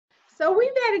So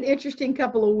we've had an interesting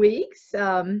couple of weeks,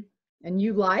 a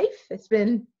new life. It's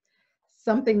been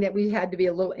something that we had to be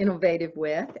a little innovative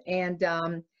with. And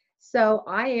so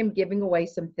I am giving away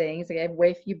some things. I gave away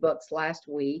a few books last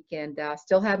week and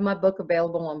still have my book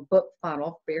available on Book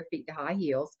Funnel, Bare Feet to High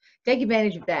Heels. Take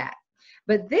advantage of that.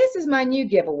 But this is my new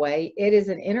giveaway. It is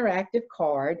an interactive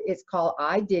card. It's called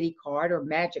I Diddy card or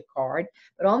Magic card.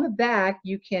 But on the back,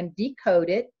 you can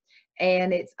decode it.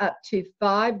 And it's up to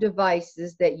 5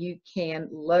 devices that you can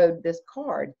load this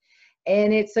card.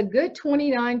 And it's a good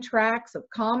 29 tracks of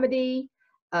comedy,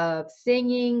 of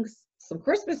singing, some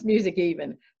Christmas music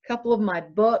even, a couple of my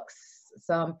books,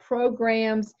 some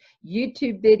programs,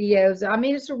 YouTube videos. I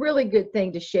mean, it's a really good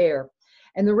thing to share.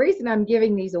 And the reason I'm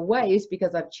giving these away is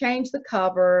because I've changed the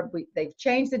cover. They've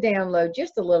changed the download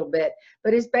just a little bit,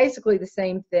 but it's basically the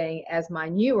same thing as my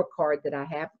newer card that I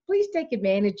have. Please take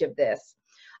advantage of this.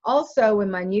 Also,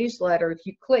 in my newsletter, if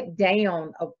you click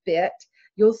down a bit,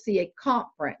 you'll see a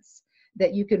conference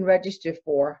that you can register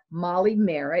for. Molly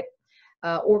Merritt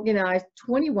organized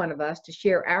 21 of us to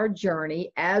share our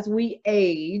journey as we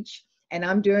age. And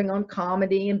I'm doing on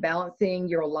comedy and balancing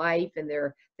your life, and there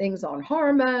are things on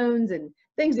hormones and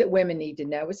things that women need to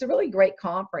know. It's a really great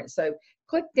conference. So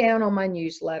click down on my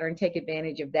newsletter and take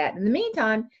advantage of that. In the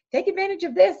meantime, take advantage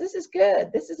of this. This is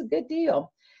good. This is a good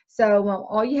deal. So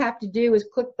all you have to do is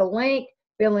click the link,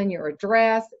 fill in your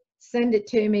address, send it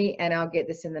to me, and I'll get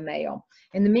this in the mail.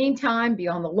 In the meantime, be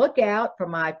on the lookout for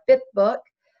my 5th book,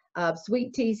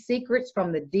 Sweet Tea Secrets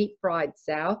from the Deep Fried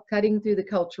South, Cutting Through the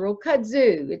Cultural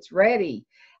Kudzu. It's ready.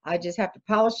 I just have to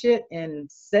polish it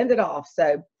and send it off.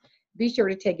 So be sure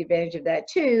to take advantage of that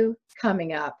too,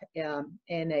 coming up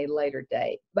in a later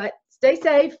date. But stay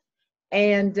safe.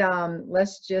 And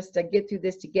let's just get through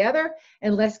this together,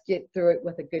 and let's get through it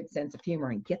with a good sense of humor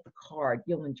and get the card.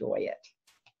 You'll enjoy it.